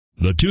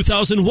The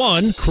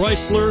 2001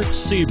 Chrysler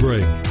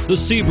Sebring. The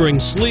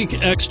Sebring's sleek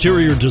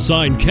exterior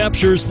design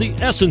captures the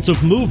essence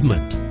of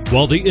movement,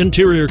 while the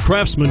interior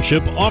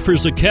craftsmanship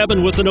offers a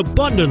cabin with an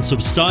abundance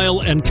of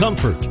style and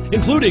comfort,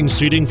 including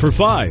seating for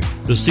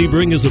 5. The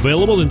Sebring is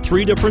available in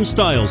 3 different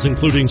styles,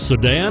 including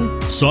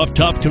sedan,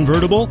 soft-top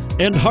convertible,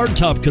 and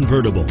hardtop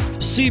convertible.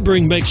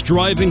 Sebring makes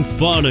driving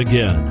fun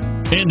again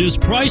and is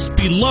priced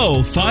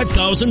below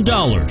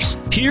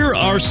 $5,000. Here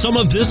are some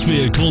of this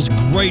vehicle's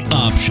great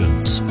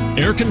options: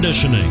 air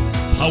conditioning,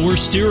 power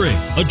steering,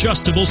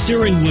 adjustable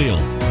steering wheel,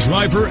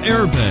 driver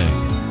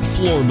airbag,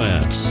 floor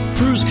mats,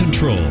 cruise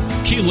control,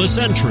 keyless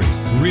entry,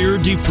 rear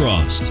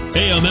defrost,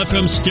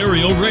 AM/FM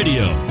stereo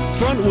radio,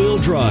 front wheel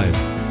drive.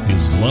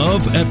 Is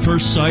love at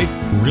first sight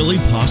really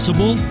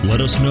possible? Let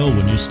us know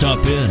when you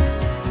stop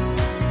in.